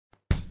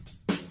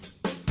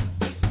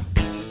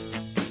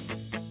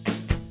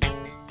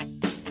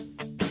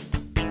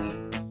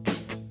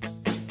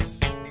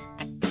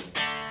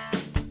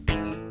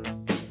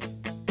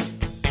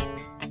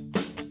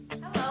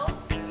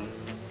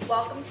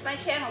to my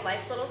channel,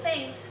 Life's Little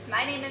Things.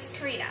 My name is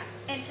Corinnamh,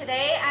 and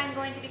today I'm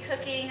going to be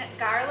cooking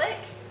garlic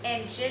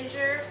and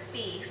ginger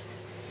beef.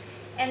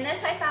 And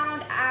this I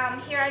found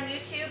here on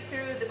YouTube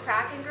through the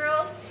Crock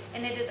girls,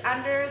 and it is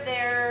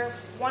under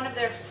one of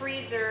their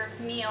freezer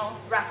meal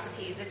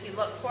recipes if you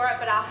look for it,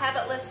 but I'll have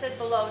it listed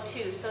below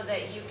too so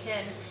that you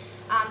can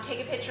take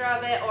a picture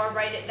of it or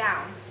write it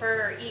down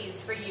for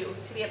ease for you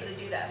to be able to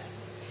do this.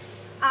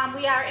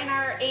 We are in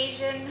our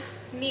Asian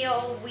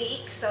meal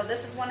week, so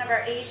this is one of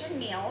our Asian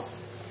meals.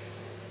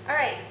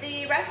 Alright,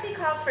 the recipe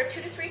calls for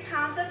 2 to 3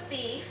 pounds of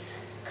beef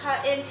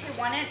cut into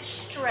 1-inch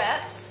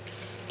strips,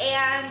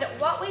 and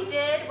what we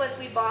did was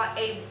we bought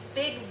a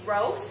big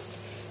roast,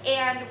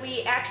 and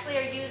we actually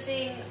are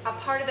using a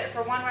part of it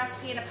for one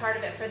recipe and a part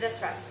of it for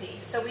this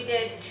recipe. So we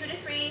did 2 to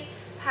 3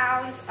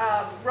 pounds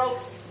of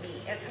roast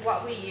meat is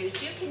what we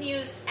used. You can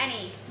use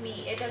any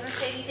meat, it doesn't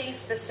say anything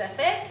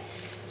specific.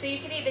 So you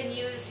can even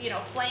use,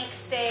 flank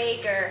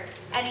steak or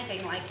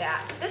anything like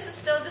that. This is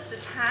still just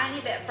a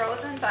tiny bit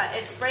frozen, but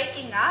it's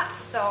breaking up,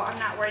 so I'm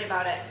not worried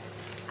about it.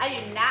 I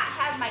do not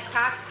have my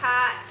crock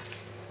pot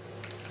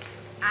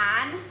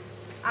on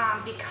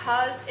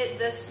because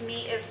this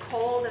meat is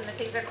cold and the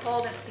things are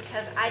cold, and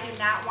because I do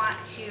not want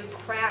to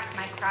crack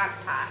my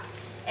crock pot.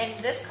 And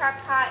this crock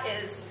pot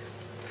is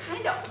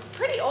kind of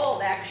pretty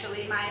old,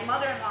 actually. My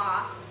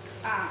mother-in-law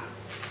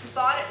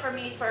bought it for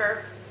me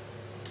for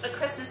a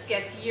Christmas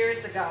gift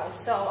years ago,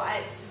 so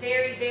it's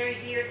very, very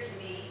dear to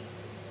me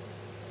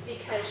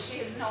because she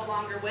is no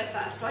longer with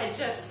us. So I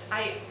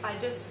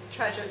just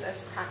treasure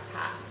this crock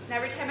pot. And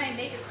every time I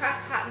make a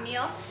crock pot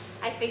meal,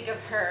 I think of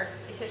her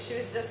because she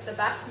was just the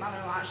best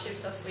mother-in-law. She was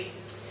so sweet.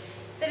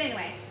 But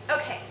anyway,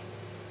 okay.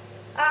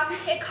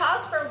 It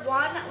calls for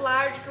 1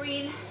 large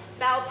green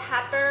bell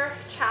pepper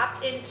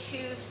chopped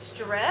into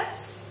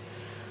strips.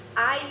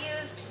 I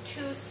used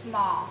 2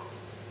 small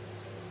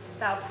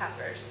bell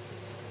peppers.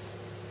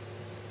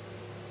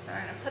 We're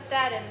going to put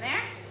that in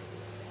there.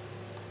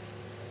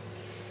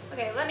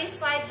 Okay, let me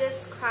slide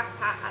this crock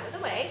pot out of the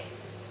way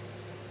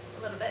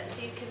a little bit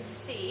so you can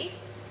see.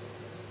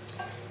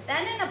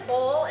 Then in a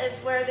bowl is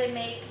where they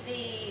make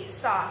the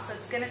sauce, so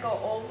it's going to go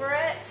over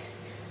it.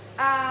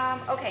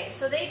 Okay,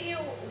 so they do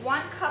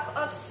 1 cup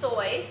of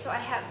soy, so I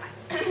have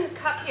my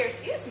cup here.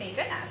 Excuse me,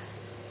 goodness.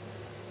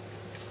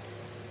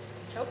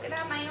 Choking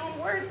on my own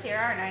words here,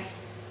 aren't I?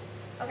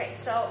 Okay,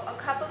 so a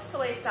cup of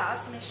soy sauce.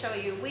 Let me show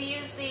you. We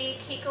use the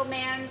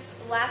Kikkoman's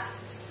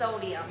less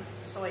sodium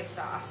soy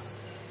sauce.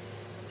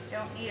 I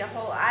don't need a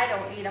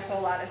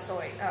whole lot of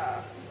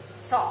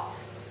salt,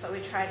 so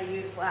we try to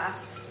use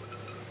less.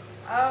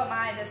 Oh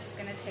my, this is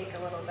going to take a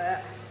little bit.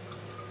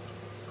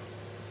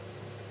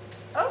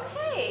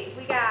 Okay,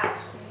 we got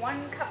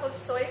 1 cup of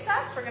soy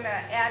sauce. We're going to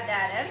add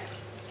that in.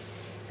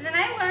 And then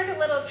I learned a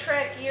little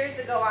trick years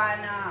ago on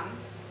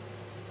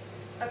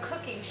a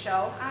cooking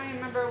show. I don't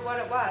remember what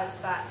it was,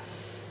 but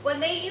when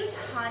they use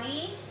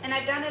honey, and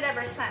I've done it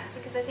ever since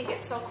because I think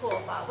it's so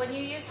cool, but when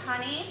you use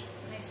honey,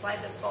 let me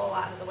slide this bowl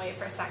out of the way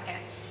for a second.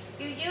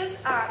 You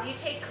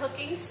take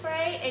cooking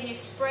spray and you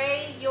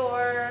spray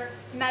your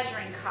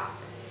measuring cup,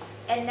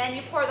 and then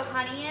you pour the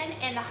honey in,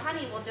 and the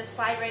honey will just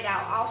slide right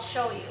out. I'll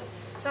show you.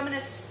 So I'm going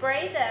to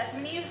spray this.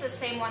 I'm going to use the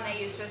same one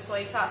they use for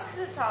soy sauce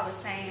because it's all the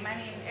same. I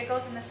mean, it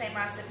goes in the same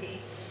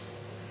recipe.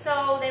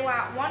 So they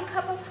want 1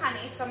 cup of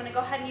honey, so I'm going to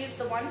go ahead and use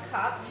the 1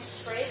 cup and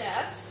spray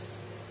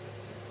this.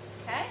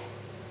 Okay?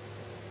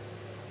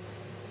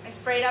 I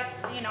sprayed up,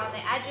 on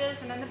the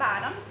edges and then the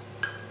bottom.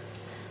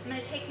 I'm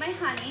going to take my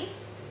honey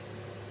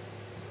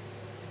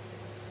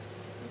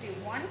and do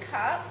 1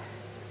 cup.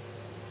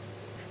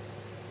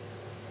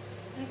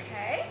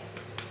 Okay.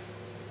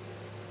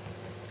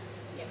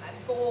 Get my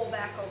bowl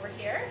back over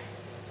here.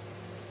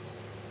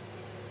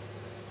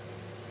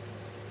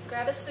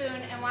 Grab a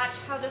spoon and watch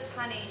how this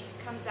honey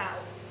comes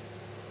out.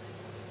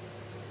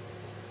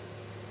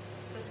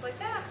 Just like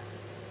that.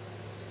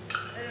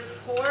 It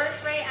just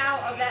pours right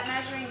out of that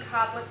measuring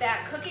cup with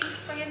that cooking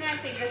spray in there. I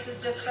think this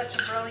is just such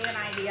a brilliant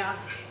idea.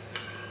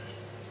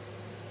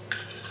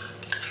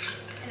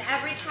 And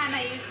every time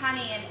I use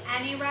honey in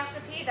any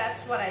recipe,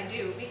 that's what I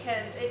do,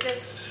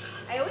 because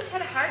I always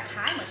had a hard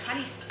time with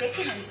honey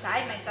sticking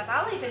inside my stuff.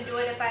 I'll even do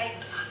it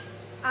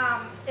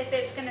if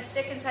it's going to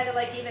stick inside of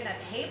like even a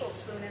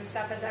tablespoon and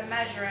stuff as I'm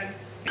measuring.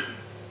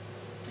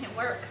 It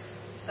works.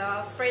 So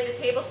I'll spray the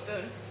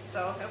tablespoon,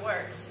 so it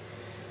works.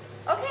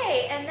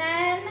 Okay, and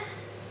then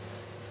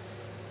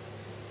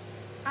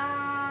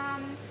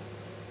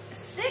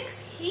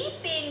 6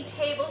 heaping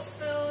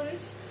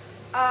tablespoons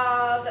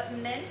of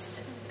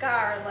minced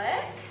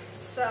garlic.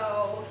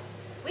 So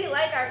we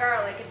like our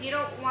garlic. If you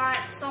don't want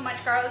so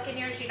much garlic in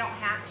yours, you don't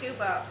have to,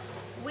 but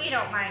we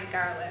don't mind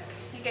garlic.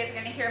 You guys are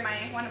going to hear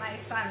one of my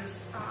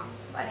sons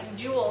letting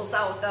jewels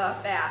out the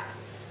back.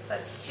 So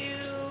that's 2,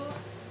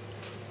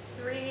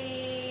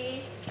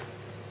 3,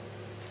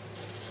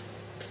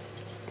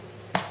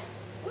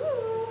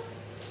 woo,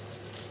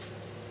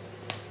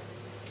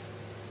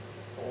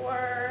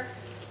 4.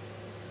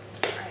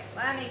 Alright,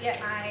 let me get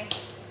my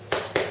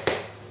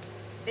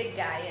big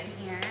guy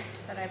in here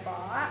that I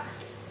bought.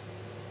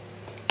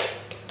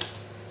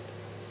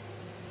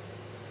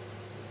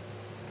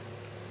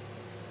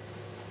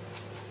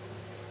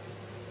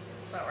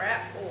 So we're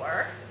at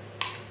 4.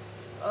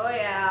 Oh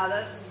yeah,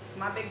 that's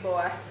my big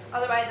boy.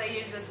 Otherwise I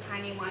use this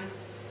tiny one,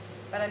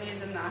 but I'm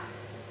using the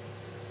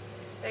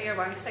bigger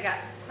one because I got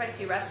quite a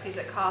few recipes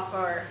that call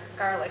for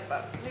garlic,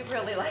 but we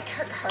really like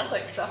our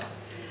garlic, so.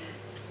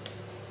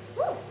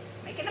 Woo,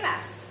 making a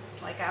mess,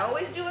 like I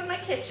always do in my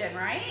kitchen,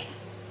 right?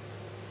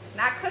 It's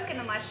not cooking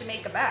unless you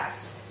make a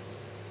mess.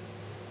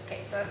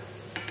 Okay, so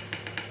that's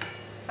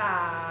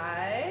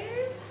 5,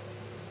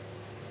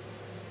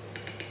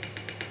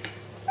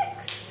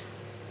 6,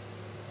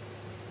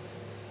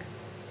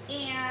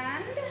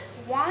 and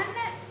 1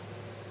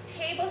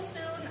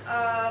 tablespoon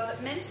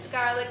of minced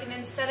garlic. And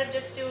instead of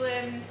just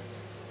doing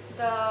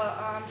the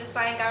just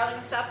buying garlic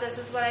and stuff, this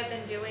is what I've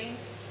been doing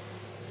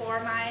for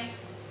my,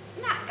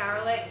 not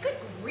garlic, good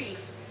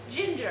grief,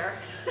 ginger.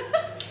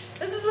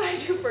 This is what I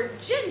do for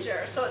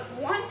ginger. So it's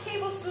 1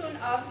 tablespoon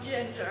of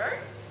ginger.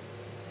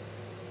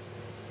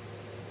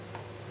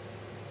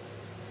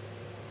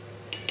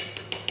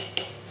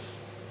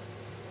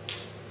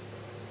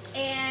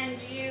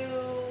 And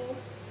you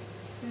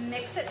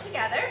mix it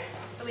together.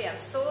 So we have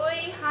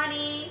soy,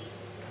 honey,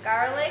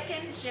 garlic,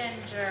 and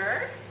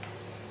ginger.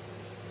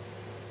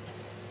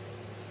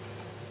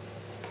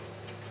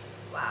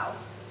 Wow,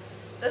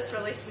 this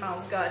really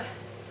smells good.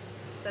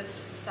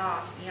 This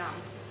sauce, yum.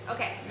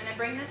 Okay, I'm gonna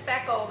bring this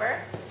back over.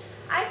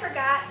 I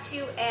forgot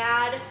to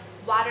add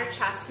water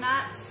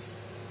chestnuts.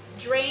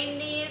 Drain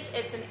these.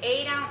 It's an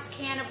 8-ounce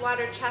can of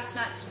water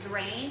chestnuts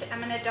drained. I'm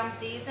gonna dump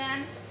these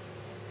in.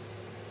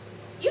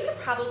 You could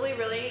probably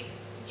really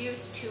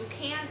use 2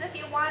 cans if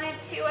you wanted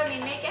to. I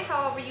mean, make it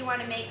however you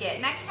want to make it.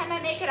 Next time I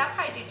make it, I'll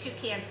probably do 2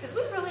 cans because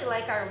we really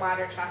like our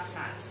water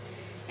chestnuts.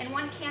 In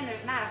 1 can,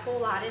 there's not a whole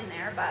lot in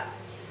there, but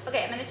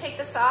okay, I'm going to take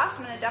the sauce.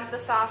 I'm going to dump the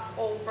sauce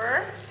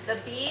over the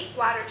beef,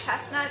 water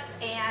chestnuts,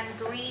 and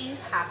green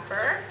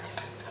pepper.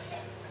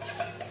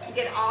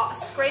 Get it all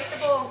scrape the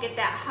bowl and get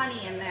that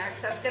honey in there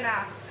because that's going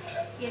to,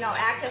 you know,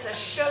 act as a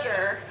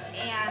sugar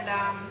and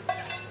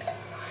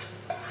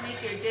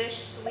make your dish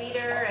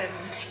sweeter and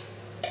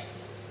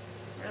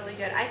really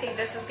good. I think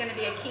this is going to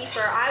be a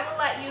keeper. I will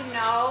let you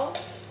know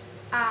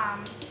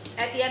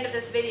at the end of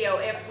this video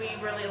if we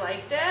really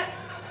liked it.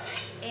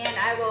 And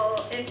I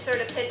will insert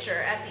a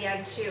picture at the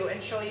end too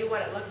and show you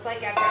what it looks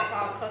like after it's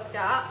all cooked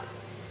up.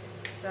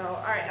 So,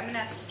 all right, I'm going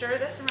to stir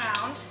this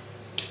around.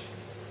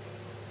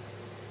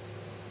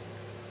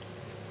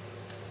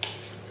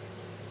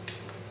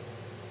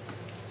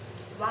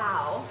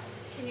 Wow,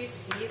 can you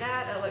see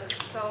that? It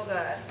looks so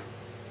good.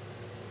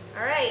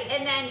 All right,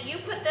 and then you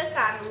put this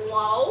on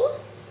low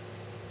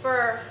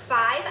for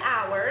 5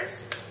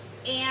 hours,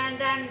 and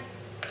then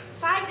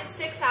 5 to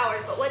 6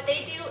 hours, but what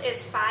they do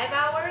is 5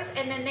 hours,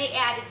 and then they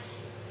add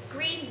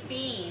green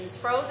beans,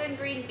 frozen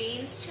green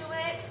beans to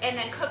it, and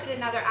then cook it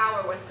another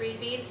hour with green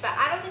beans. But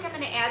I don't think I'm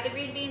going to add the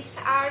green beans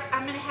to ours.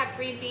 I'm going to have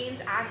green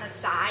beans on the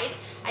side.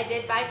 I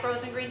did buy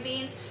frozen green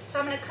beans, so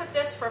I'm going to cook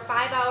this for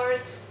 5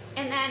 hours,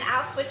 and then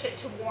I'll switch it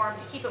to warm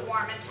to keep it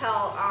warm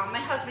until my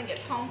husband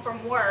gets home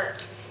from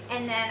work,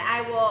 and then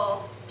I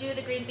will do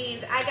the green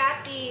beans. I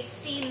got the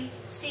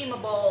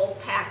steamable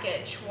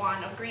package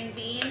one of green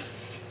beans,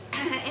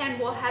 and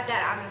we'll have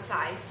that on the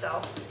side. So,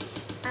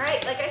 all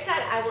right, like I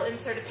said, I will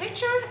insert a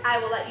picture. I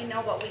will let you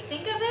know what we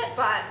think of it,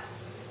 but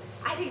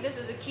I think this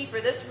is a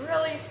keeper. This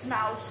really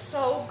smells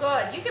so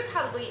good. You could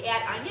probably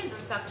add onions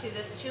and stuff to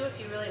this too if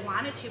you really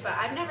wanted to, but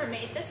I've never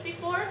made this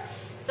before,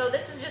 so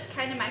this is just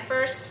kind of my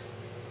first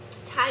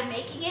time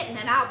making it, and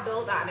then I'll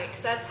build on it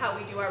because that's how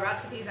we do our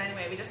recipes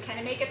anyway. We just kind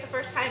of make it the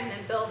first time and then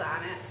build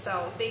on it.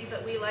 So things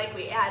that we like,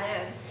 we add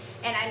in,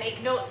 and I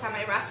make notes on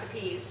my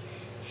recipes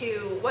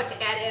to what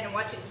to add in and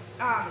what to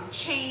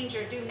change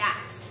or do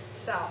next.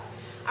 So,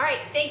 all right,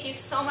 thank you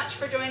so much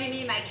for joining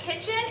me in my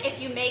kitchen. If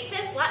you make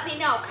this, let me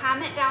know.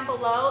 Comment down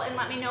below and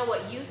let me know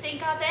what you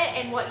think of it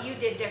and what you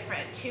did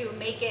different to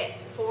make it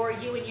for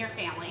you and your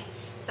family.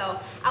 So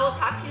I will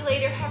talk to you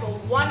later. Have a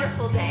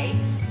wonderful day.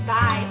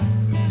 Bye.